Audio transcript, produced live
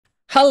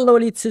Hallo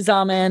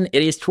zusammen,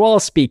 it is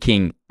Troll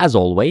speaking. As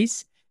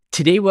always,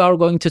 today we are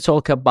going to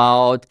talk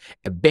about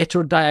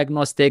better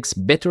diagnostics,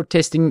 better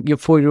testing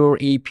for your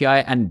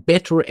API, and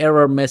better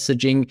error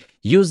messaging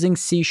using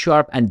C#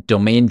 and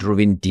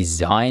domain-driven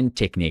design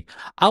technique.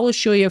 I will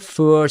show you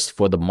first,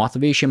 for the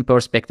motivation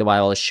perspective,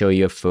 I will show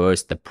you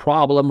first the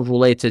problem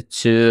related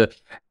to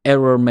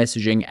error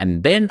messaging,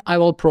 and then I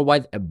will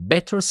provide a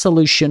better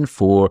solution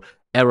for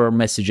error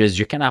messages.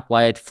 You can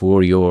apply it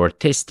for your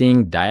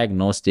testing,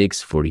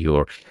 diagnostics, for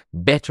your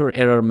better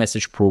error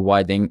message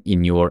providing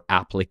in your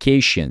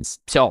applications.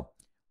 So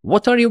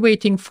what are you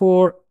waiting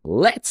for?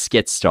 Let's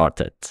get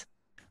started.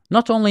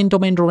 Not only in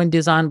domain-driven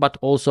design, but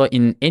also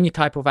in any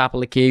type of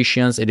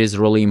applications, it is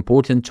really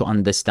important to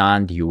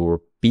understand your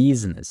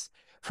business.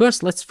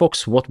 First, let's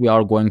focus what we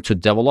are going to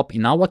develop.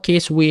 In our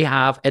case, we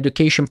have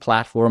education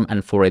platform,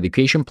 and for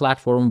education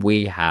platform,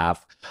 we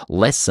have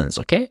lessons,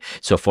 okay?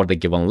 So for the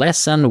given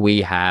lesson,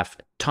 we have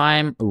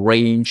time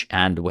range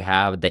and we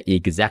have the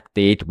exact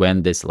date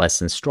when this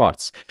lesson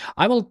starts.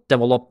 I will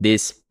develop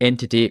this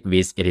entity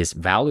with its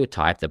value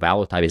type. The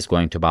value type is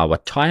going to be our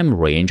time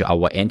range.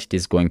 Our entity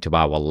is going to be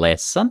our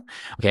lesson.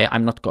 Okay,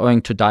 I'm not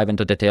going to dive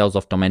into details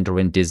of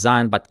domain-driven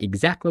design, but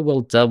exactly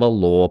we'll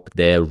develop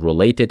the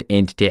related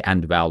entity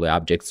and value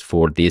objects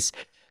for this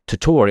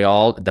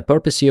tutorial. The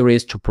purpose here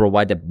is to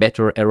provide a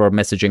better error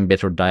messaging,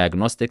 better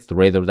diagnostics,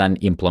 rather than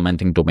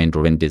implementing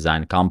domain-driven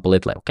design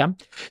completely. Okay,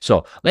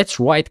 so let's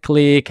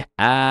right-click,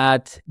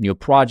 add new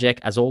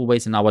project. As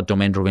always, in our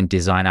domain-driven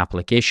design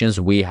applications,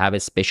 we have a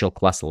special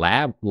class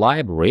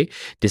library.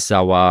 This is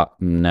our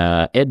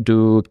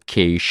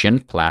education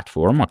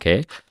platform.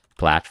 Okay,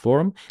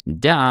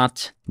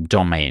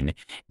 platform.domain.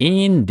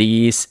 In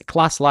this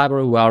class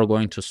library, we are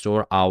going to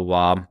store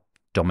our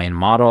domain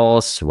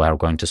models. We are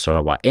going to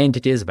store our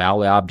entities,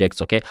 value objects.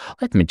 Okay,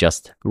 let me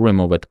just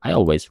remove it. I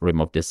always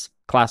remove this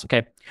class.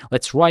 Okay,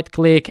 let's right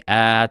click,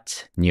 add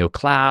new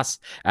class,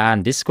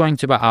 and this is going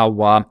to be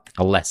our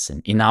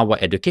lesson. In our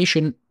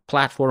education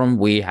platform,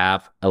 we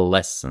have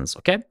lessons.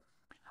 Okay,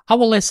 our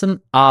lesson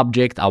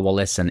object, our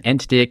lesson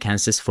entity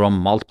consists from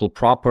multiple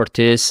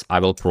properties. I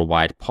will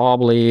provide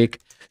public,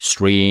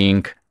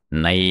 string,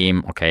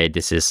 name. Okay,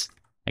 this is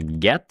a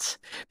get,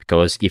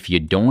 because if you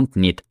don't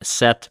need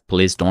set,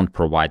 please don't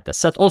provide the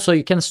set. Also,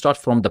 you can start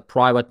from the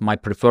private. My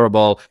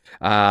preferable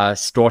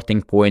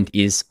starting point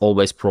is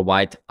always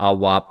provide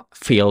our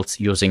fields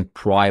using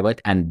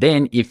private, and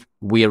then if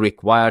we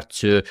require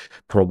to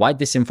provide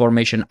this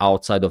information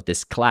outside of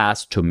this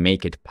class to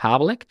make it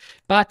public.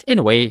 But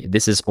anyway,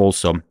 this is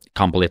also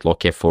completely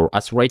okay for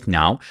us right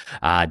now.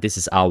 This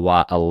is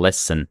our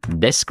lesson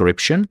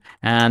description,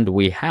 and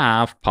we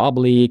have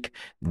public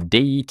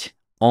date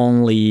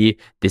only.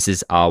 This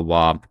is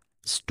our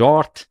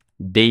start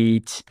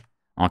date.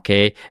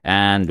 Okay,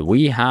 and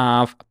we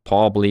have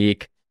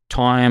public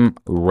time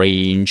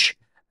range,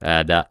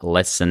 the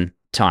lesson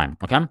time.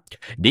 Okay,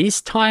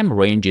 this time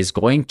range is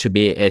going to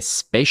be a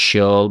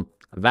special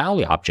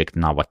value object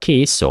in our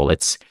case. So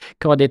let's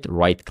code it,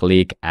 right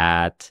click,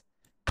 add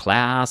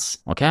class.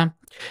 Okay,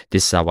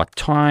 this is our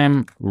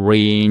time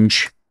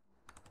range.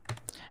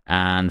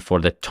 And for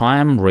the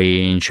time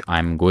range,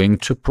 I'm going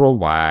to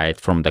provide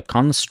from the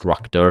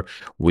constructor,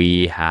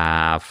 we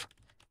have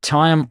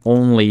time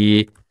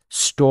only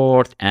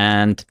start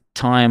and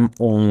time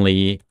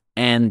only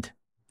end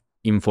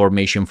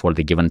information for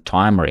the given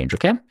time range.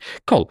 Okay,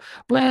 cool.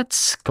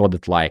 Let's code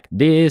it like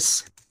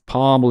this: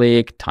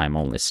 public time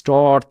only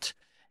start,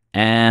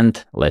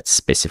 and let's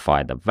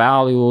specify the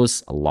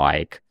values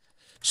like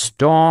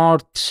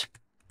start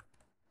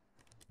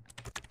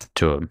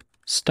to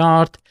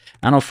start,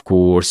 and of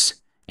course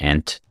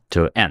end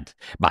to end.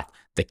 But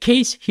the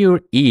case here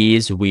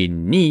is we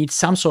need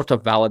some sort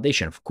of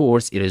validation. Of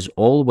course, it is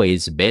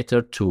always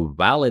better to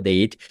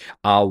validate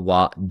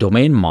our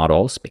domain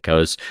models,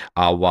 because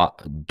our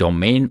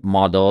domain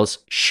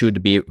models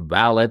should be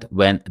valid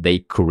when they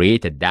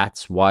created.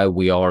 That's why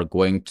we are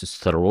going to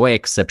throw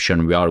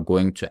exception. We are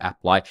going to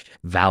apply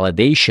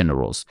validation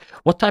rules.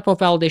 What type of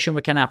validation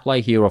we can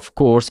apply here? Of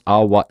course,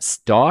 our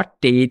start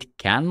date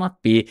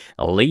cannot be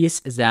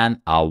less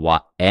than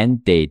our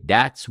end date.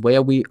 That's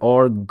where we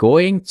are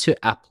going to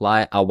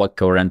apply our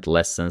current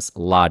lessons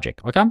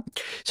logic. Okay,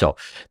 so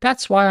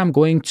that's why I'm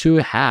going to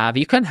have,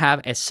 you can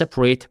have a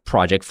separate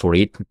project for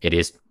it. It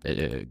is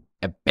a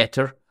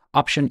better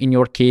option in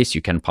your case.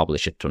 You can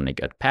publish it to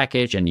NuGet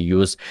package and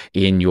use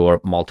in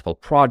your multiple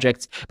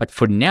projects. But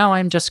for now,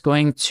 I'm just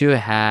going to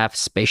have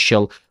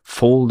special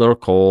folder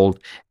called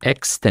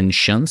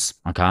extensions.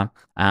 Okay,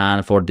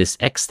 and for this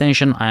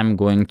extension, I'm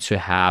going to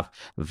have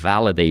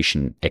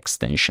validation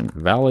extensions.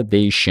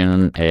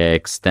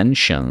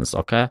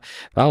 Okay,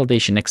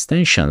 validation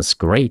extensions,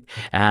 great.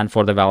 And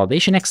for the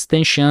validation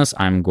extensions,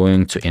 I'm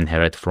going to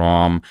inherit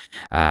from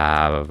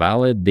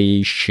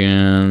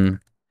validation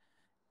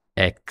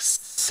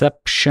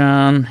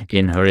exception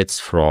inherits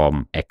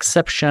from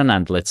exception,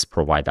 and let's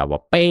provide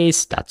our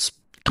base. That's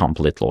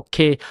completely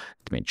okay.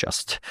 Let me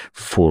just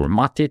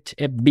format it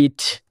a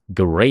bit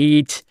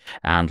Great.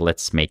 And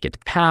let's make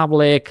it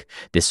public.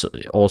 This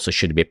also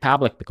should be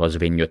public because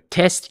when you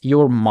test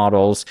your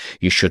models,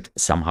 you should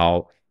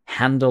somehow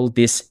handle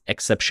this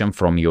exception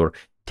from your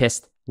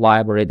test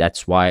library.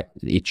 That's why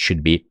it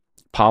should be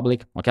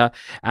public. Okay.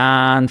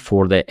 And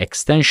for the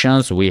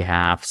extensions, we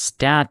have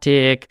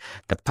static,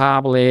 the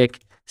public,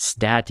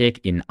 static.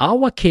 In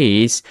our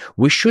case,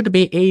 we should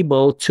be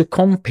able to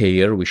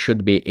compare. We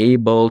should be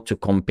able to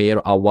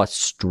compare our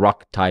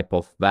struct type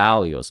of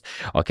values.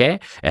 Okay.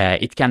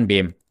 It can be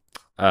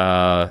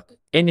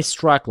any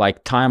struct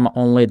like time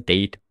only,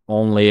 date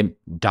only,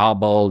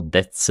 double,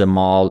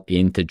 decimal,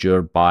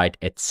 integer, byte,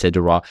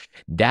 etc.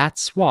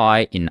 That's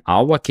why in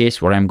our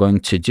case, what I'm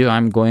going to do,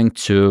 I'm going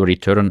to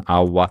return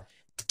our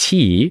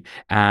t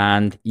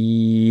and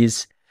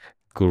is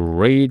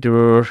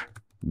greater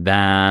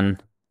than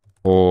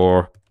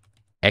or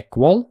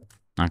equal.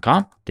 Okay,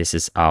 this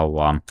is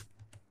our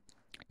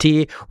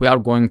t. We are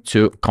going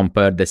to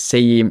compare the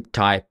same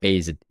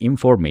type-based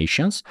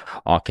informations.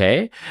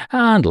 Okay,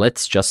 and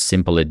let's just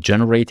simply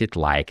generate it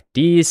like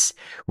this.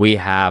 We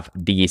have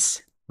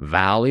this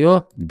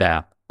value,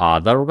 the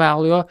other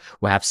value,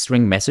 we have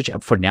string message.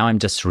 For now, I'm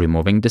just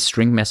removing the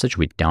string message.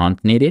 We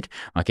don't need it.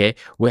 Okay,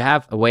 we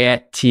have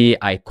where t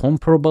I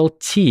comparable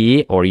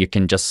t, or you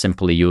can just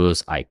simply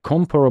use I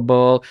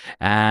comparable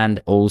and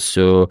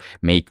also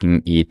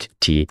making it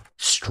t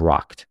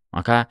struct.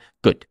 Okay,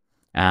 good.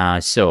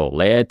 So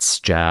let's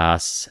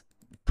just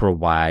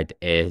provide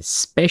a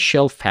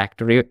special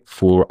factory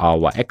for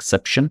our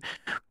exception.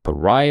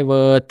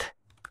 Private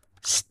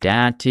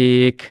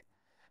static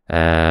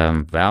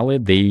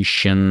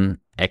validation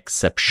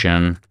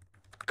exception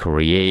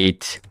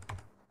create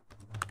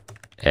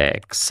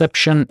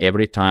exception.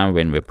 Every time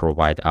when we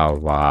provide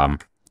our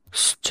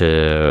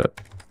string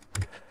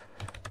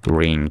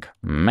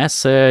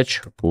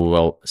message, we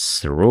will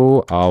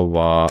throw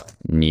our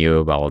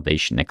new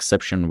validation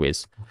exception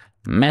with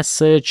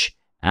message,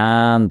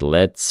 and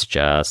let's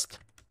just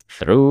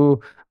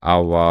throw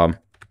our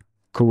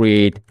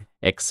create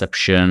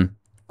exception.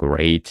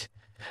 Great.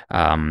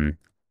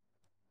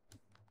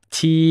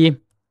 T,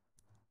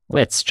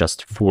 let's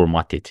just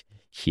format it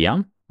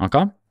here.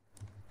 Okay,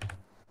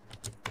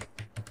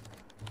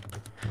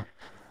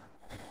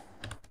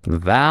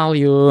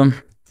 value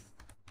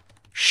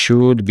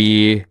should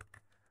be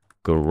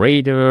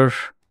greater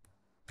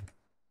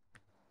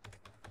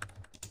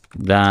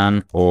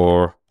than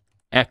or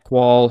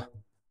equal.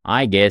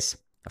 I guess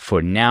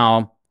for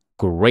now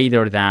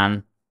greater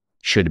than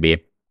should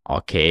be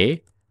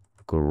okay.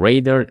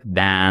 Greater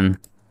than,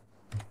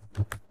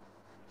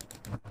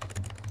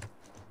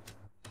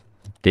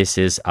 this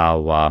is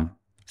our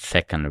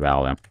second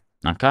value.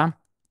 Okay,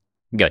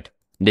 good.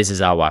 This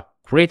is our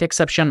create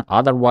exception.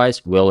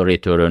 Otherwise, we'll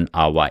return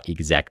our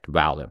exact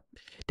value.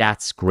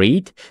 That's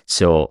great.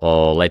 So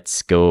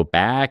let's go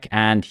back,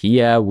 and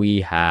here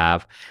we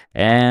have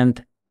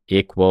and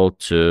equal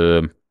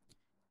to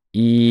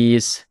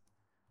is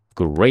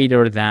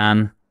greater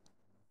than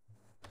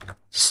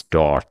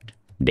start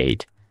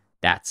date.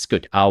 That's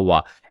good.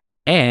 Our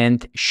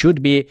end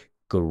should be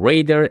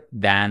greater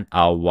than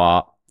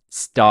our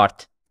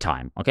start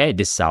time. Okay,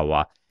 this is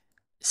our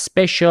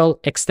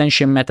special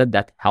extension method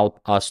that help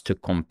us to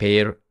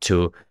compare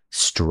to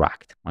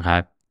struct.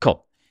 Okay,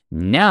 cool.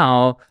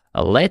 Now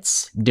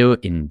let's do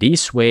in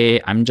this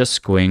way. I'm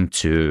just going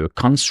to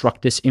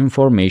construct this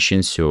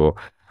information. So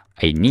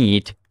I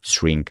need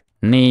string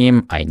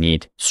name, I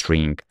need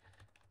string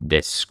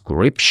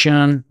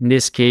description. In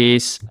this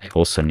case, I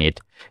also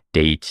need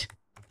date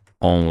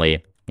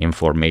only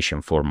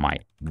information for my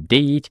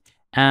date,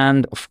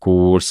 and of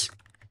course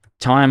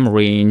time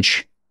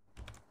range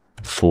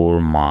for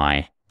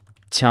my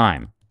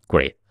time.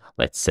 Great.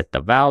 Let's set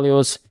the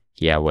values.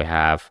 Here we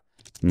have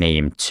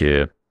name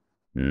to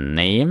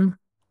name.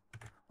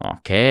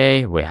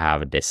 Okay, we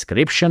have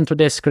description to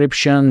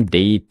description,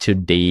 date to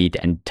date,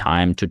 and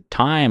time to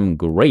time.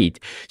 Great.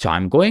 So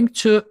I'm going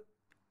to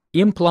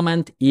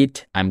implement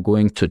it. I'm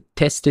going to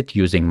test it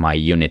using my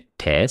unit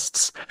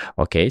tests.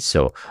 Okay,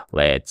 so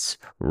let's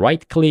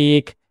right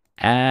click,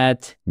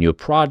 add new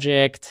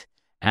project,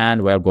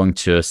 and we're going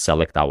to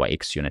select our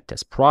XUnit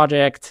test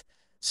project.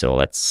 So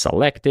let's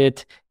select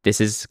it.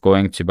 This is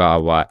going to be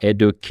our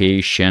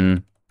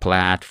education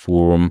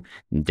platform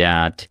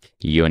that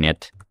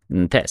unit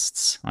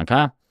tests.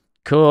 Okay,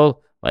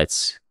 cool.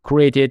 Let's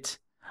create it.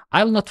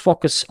 I'll not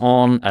focus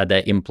on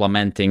the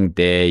implementing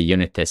the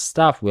unit test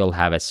stuff. We'll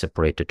have a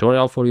separate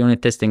tutorial for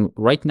unit testing.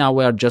 Right now,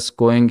 we are just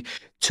going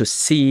to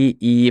see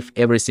if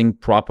everything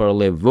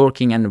properly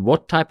working and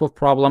what type of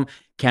problem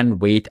can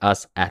wait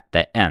us at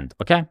the end.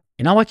 Okay.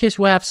 In our case,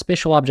 we have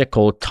special object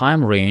called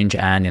time range,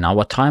 and in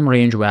our time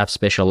range, we have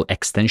special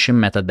extension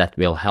method that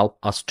will help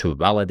us to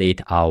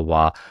validate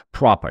our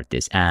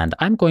properties. And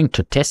I'm going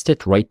to test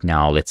it right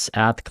now. Let's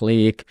add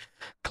click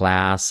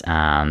class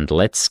and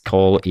let's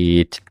call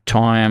it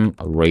time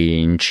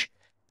range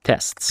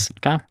tests.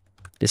 Okay,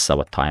 this is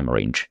our time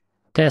range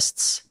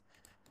tests.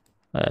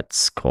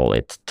 Let's call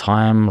it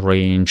time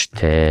range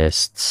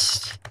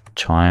tests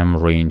time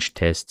range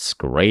tests.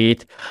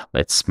 Great.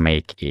 Let's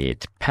make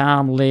it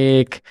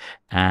public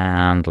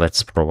and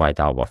let's provide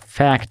our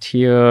fact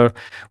here.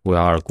 We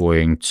are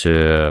going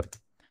to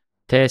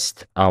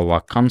test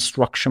our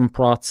construction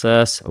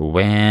process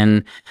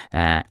when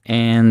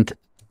end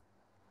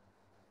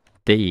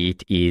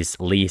date is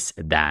less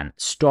than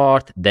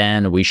start,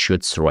 then we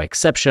should throw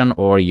exception,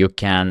 or you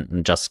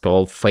can just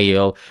call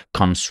fail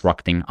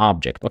constructing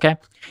object. Okay,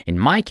 in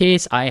my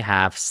case I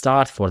have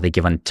start for the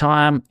given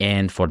time,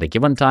 and for the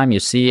given time you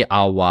see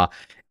our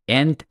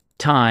end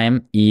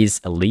time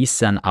is less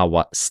than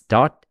our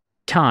start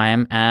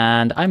time,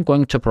 and I'm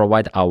going to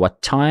provide our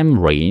time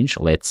range.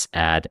 Let's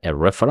add a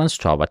reference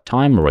to our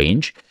time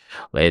range.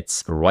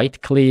 Let's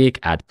right click,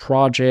 add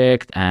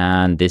project,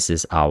 and this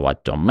is our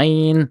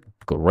domain.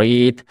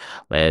 Great.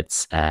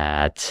 Let's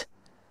add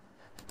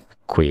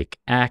quick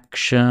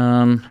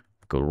action.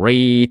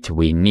 Great.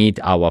 We need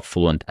our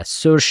fluent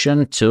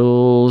assertion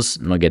tools,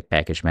 NuGet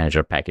package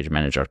manager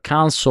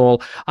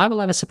console. I will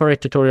have a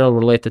separate tutorial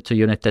related to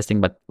unit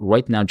testing, but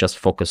right now just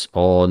focus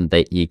on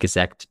the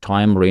exact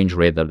time range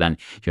rather than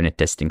unit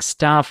testing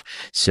stuff.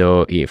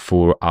 So if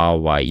for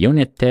our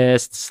unit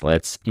tests,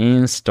 let's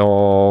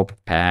install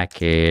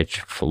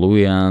package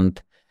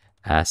fluent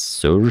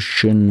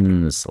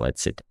assertions.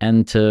 Let's hit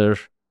enter.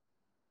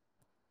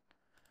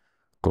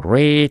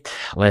 Great.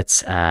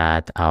 Let's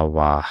add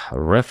our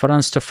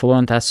reference to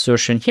fluent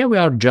assertion. Here we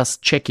are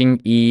just checking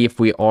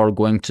if we are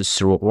going to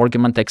throw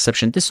argument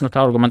exception. This is not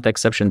argument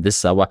exception. This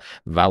is our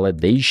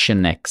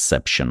validation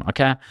exception.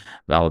 Okay,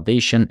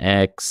 validation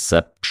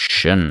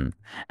exception.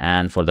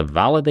 And for the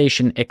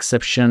validation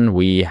exception,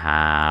 we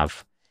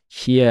have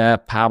here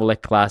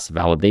public class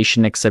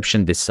validation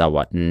exception. This is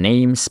our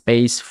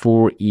namespace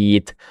for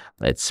it.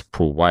 Let's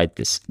provide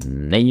this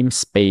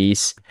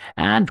namespace,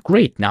 and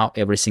great, now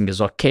everything is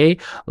okay.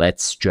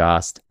 Let's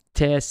just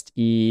test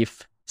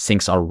if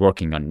things are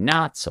working or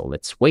not. So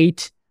let's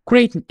wait.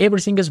 Great,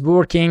 everything is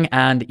working,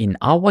 and in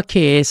our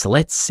case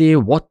let's see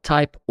what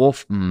type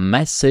of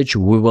message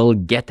we will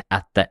get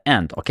at the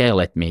end. Okay,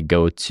 let me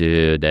go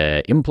to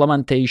the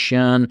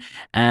implementation,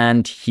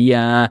 and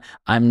here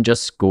I'm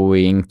just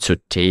going to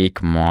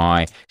take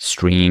my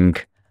string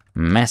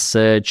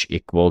message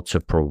equal to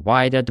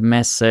provided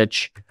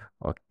message.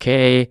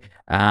 Okay,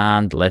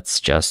 and let's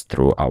just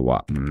throw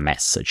our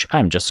message.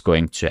 I'm just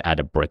going to add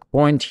a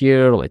breakpoint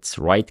here. Let's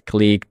right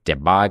click,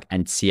 debug,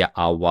 and see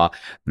our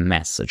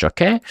message.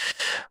 Okay,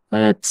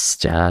 let's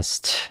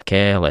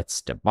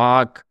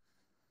debug.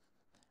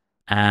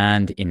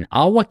 And in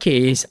our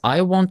case,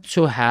 I want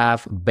to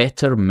have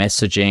better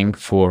messaging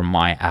for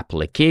my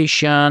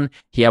application.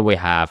 Here we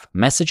have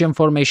message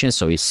information.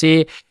 So you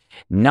see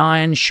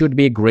 9 should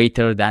be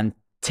greater than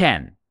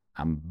 10,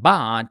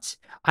 but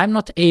I'm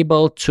not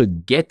able to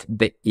get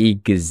the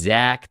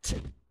exact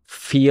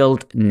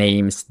field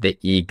names, the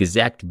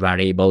exact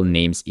variable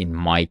names in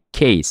my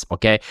case.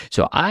 Okay,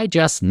 so I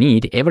just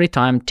need every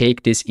time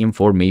take this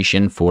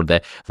information for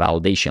the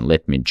validation.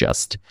 Let me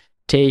just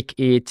take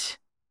it,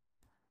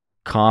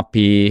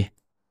 copy.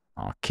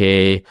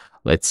 Okay,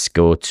 let's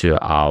go to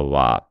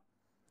our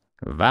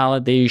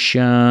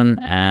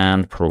validation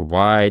and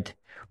provide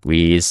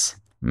with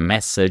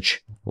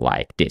message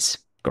like this.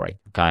 Great.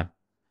 Okay,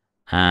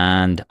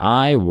 and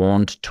I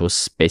want to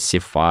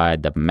specify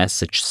the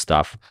message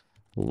stuff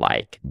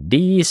like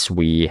this.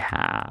 We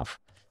have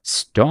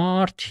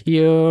start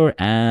here,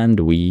 and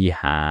we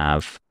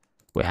have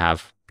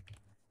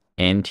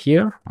end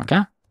here.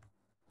 Okay,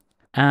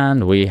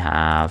 and we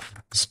have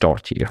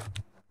start here.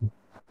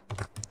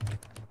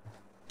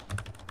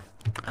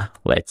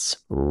 Let's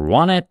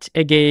run it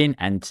again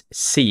and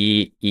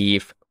see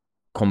if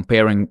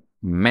comparing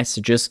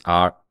messages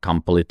are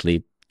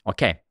completely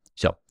okay.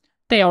 So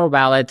they are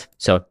valid.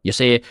 So you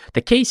see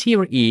the case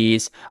here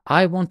is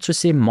I want to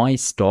see my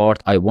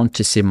start, I want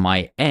to see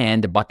my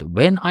end, but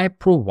when I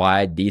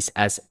provide this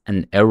as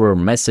an error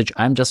message,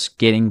 I'm just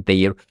getting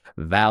their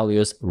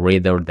values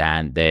rather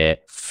than the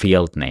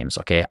field names.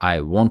 Okay,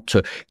 I want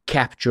to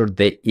capture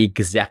the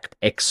exact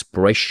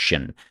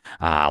expression.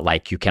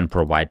 Like you can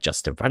provide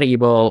just a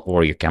variable,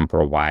 or you can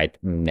provide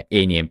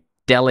any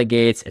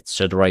delegates,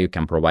 etc. You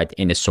can provide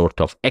any sort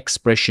of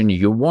expression.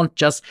 You won't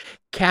just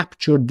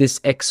capture this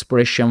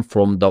expression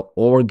from the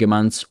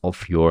arguments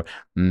of your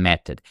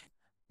method.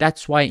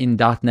 That's why in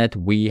 .NET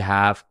we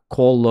have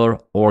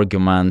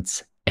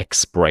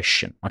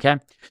CallerArgumentExpression. Okay,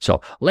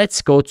 so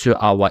let's go to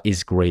our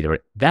is greater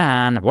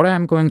than. What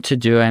I'm going to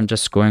do, I'm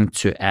just going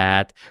to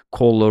add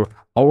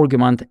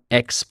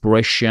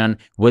CallerArgumentExpression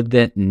with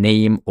the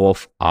name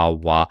of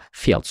our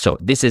field. So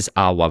this is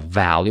our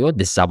value,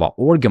 this is our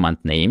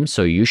argument name,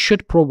 so you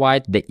should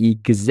provide the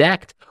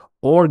exact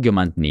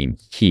argument name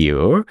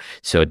here.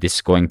 So this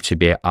is going to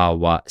be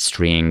our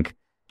string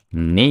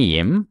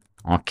name.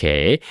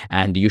 Okay,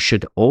 and you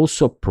should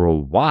also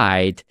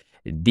provide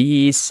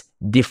this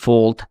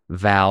default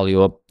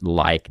value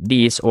like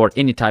this, or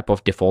any type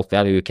of default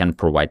value you can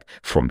provide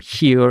from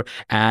here.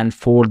 And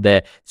for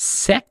the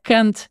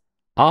second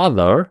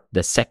other,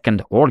 the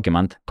second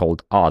argument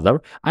called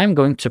other, I'm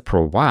going to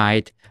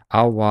provide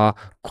our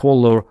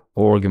caller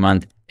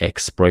argument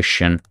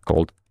expression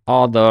called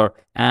other,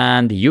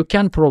 and you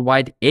can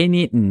provide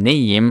any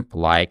name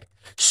like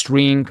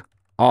string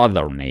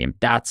other name.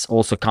 That's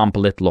also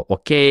completely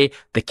okay.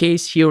 The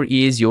case here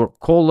is your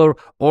caller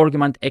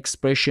argument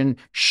expression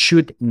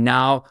should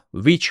know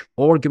which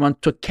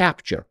argument to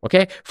capture.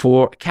 Okay,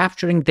 for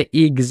capturing the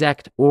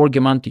exact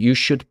argument, you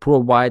should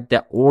provide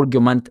the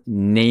argument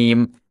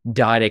name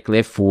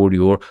directly for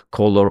your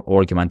caller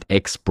argument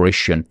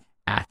expression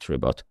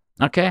attribute.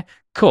 Okay,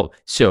 cool.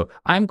 So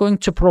I'm going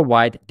to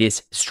provide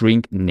this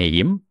string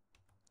name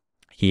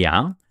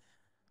here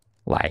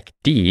like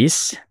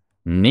this.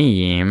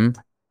 Name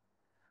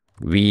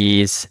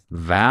with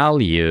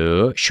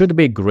value should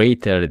be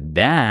greater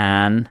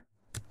than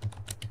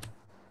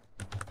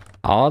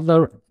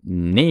other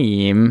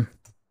name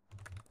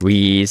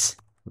with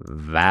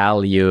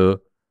value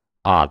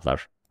other.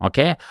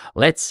 Okay,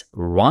 let's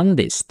run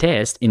this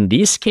test. In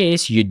this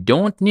case, you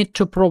don't need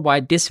to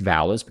provide these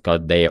values because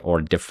they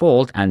are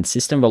default, and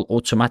system will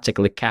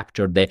automatically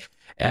capture the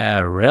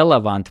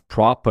relevant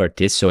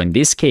properties. So in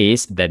this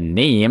case, the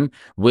name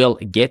will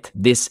get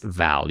this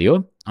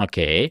value.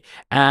 Okay,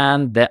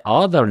 and the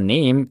other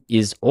name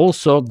is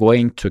also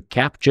going to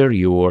capture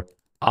your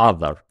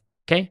other.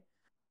 Okay,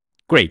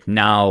 great.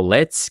 Now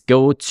let's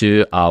go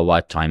to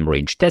our time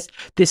range test.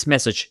 This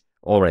message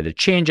already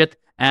changed,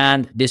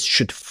 and this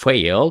should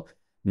fail.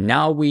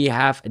 Now we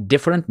have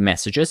different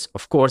messages.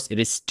 Of course, it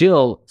is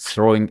still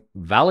throwing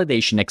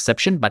validation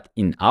exception, but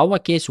in our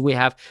case, we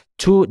have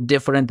two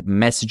different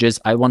messages.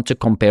 I want to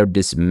compare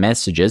these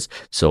messages.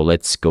 So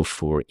let's go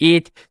for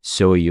it.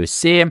 So you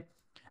see,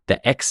 the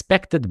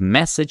expected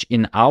message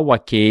in our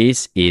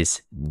case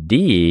is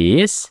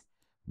this,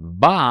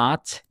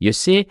 but you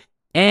see,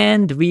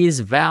 end with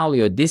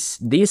value.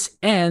 This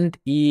end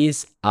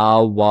is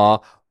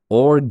our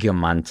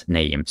argument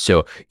name.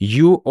 So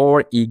you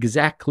are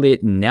exactly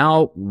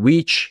know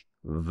which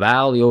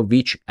value,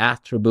 which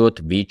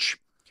attribute, which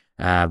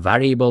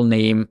variable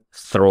name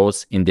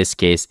throws, in this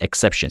case,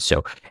 exception.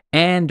 So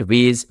end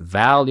with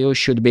value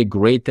should be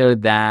greater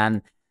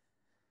than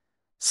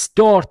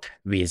start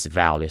with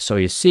value. So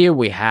you see,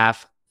 we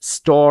have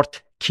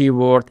start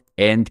keyword,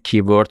 end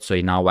keyword. So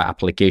in our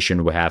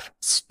application, we have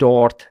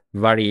start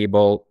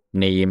variable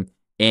name,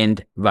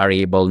 end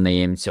variable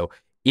name. So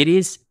it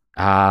is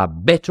a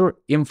better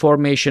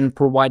information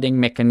providing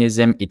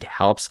mechanism. It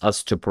helps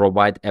us to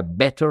provide a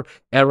better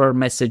error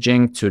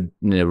messaging to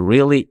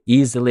really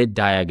easily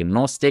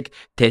diagnostic,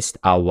 test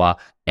our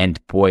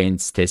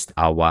endpoints, test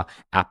our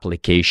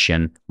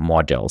application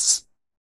models.